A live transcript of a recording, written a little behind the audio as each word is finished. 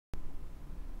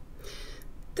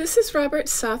This is Robert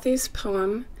Southey's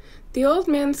poem, The Old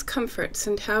Man's Comforts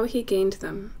and How He Gained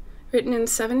Them, written in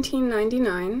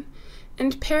 1799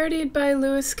 and parodied by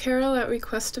Lewis Carroll at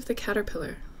request of the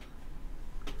Caterpillar.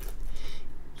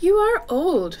 "You are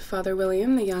old, Father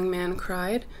William," the young man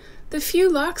cried. "The few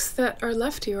locks that are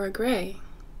left you are gray."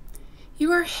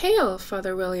 "You are hale,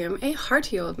 Father William, a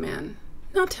hearty old man.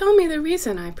 Now tell me the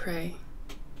reason, I pray."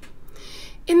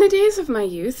 "In the days of my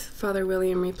youth," Father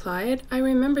William replied, "I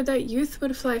remembered that youth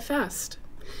would fly fast,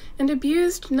 and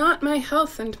abused not my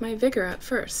health and my vigor at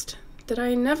first, that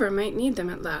I never might need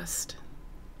them at last."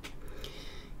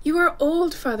 "You are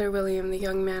old, Father William," the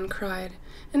young man cried,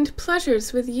 "and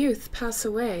pleasures with youth pass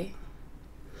away.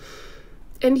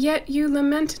 And yet you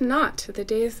lament not the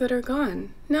days that are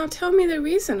gone. Now tell me the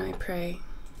reason, I pray."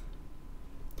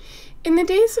 "In the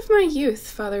days of my youth,"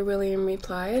 Father William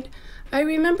replied, "I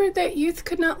remembered that youth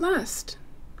could not last.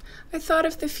 I thought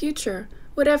of the future,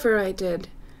 whatever I did,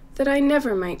 that I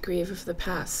never might grieve of the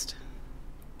past."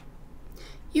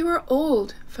 "You are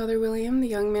old, Father William," the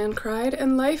young man cried,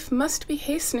 "and life must be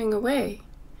hastening away.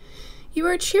 You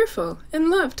are cheerful, and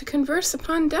love to converse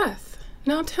upon death.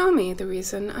 Now tell me the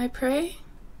reason, I pray."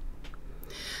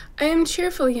 "I am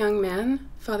cheerful, young man,"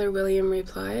 Father William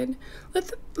replied.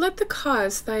 Let the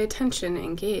cause thy attention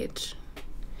engage.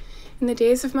 "In the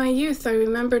days of my youth I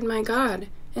remembered my God,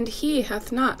 and he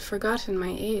hath not forgotten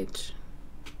my age."